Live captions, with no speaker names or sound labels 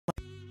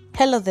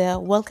Hello there,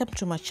 welcome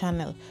to my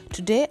channel.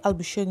 Today I'll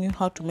be showing you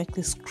how to make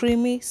these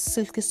creamy,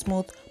 silky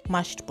smooth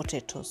mashed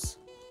potatoes.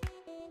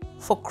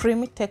 For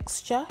creamy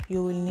texture,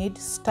 you will need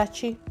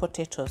starchy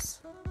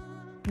potatoes.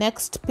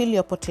 Next, peel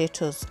your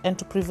potatoes, and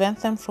to prevent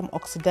them from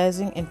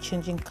oxidizing and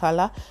changing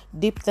color,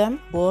 dip them in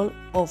a bowl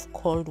of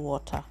cold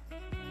water.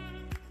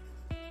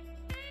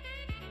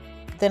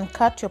 Then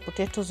cut your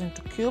potatoes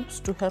into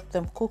cubes to help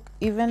them cook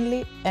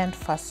evenly and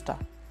faster.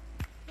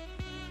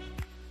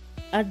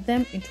 Add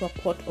them into a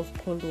pot of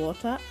cold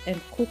water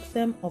and cook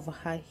them over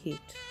high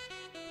heat.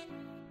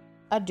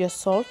 Add your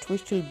salt,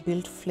 which will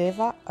build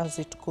flavor as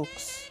it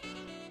cooks.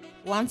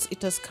 Once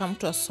it has come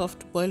to a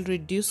soft boil,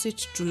 reduce it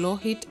to low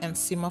heat and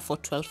simmer for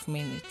 12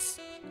 minutes.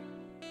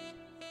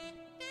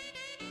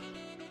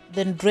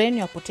 Then drain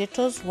your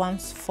potatoes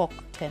once fork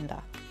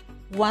tender.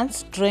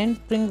 Once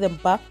drained, bring them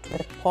back to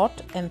the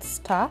pot and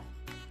stir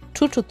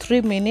 2 to 3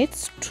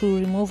 minutes to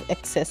remove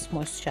excess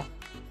moisture.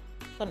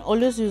 You can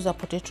always use a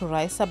potato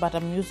ricer, but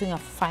I'm using a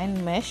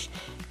fine mesh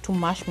to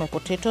mash my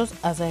potatoes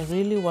as I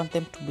really want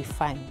them to be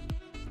fine.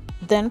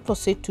 Then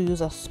proceed to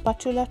use a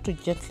spatula to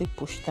gently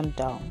push them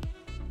down.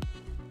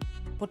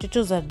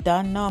 Potatoes are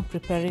done. Now I'm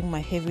preparing my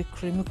heavy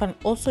cream. You can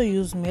also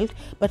use milk,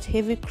 but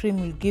heavy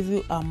cream will give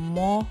you a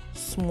more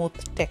smooth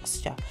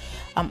texture.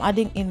 I'm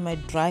adding in my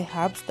dry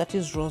herbs, that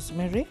is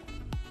rosemary.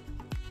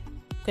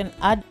 You can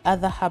add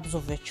other herbs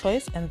of your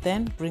choice and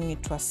then bring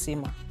it to a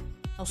simmer.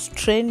 Now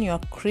strain your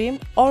cream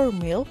or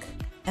milk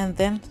and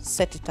then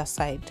set it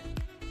aside.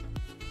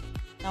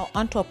 Now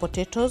onto our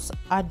potatoes,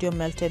 add your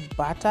melted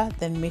butter,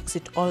 then mix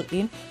it all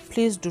in.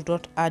 Please do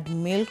not add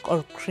milk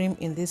or cream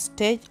in this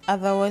stage,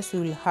 otherwise we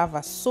will have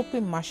a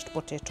soupy mashed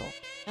potato.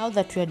 Now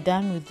that you are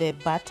done with the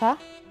butter,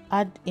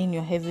 add in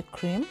your heavy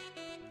cream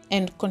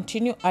and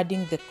continue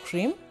adding the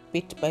cream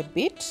bit by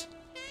bit,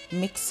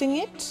 mixing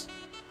it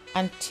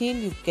until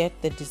you get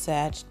the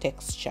desired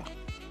texture.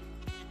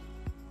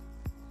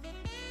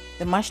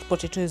 The mashed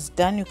potato is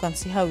done. You can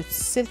see how it's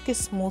silky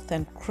smooth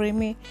and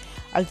creamy.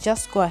 I'll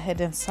just go ahead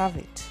and serve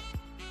it.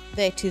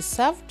 There it is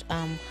served.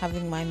 I'm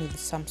having mine with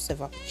some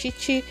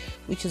ceviche,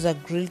 which is a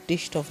grilled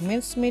dish of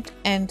mincemeat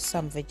and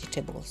some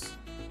vegetables.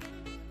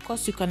 Of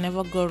course, you can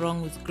never go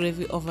wrong with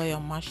gravy over your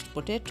mashed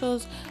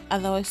potatoes.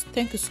 Otherwise,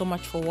 thank you so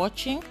much for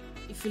watching.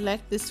 If you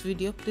like this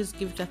video, please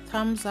give it a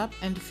thumbs up,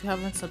 and if you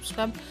haven't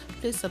subscribed,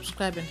 please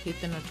subscribe and hit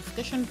the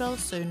notification bell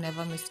so you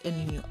never miss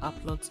any new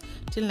uploads.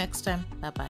 Till next time, bye bye.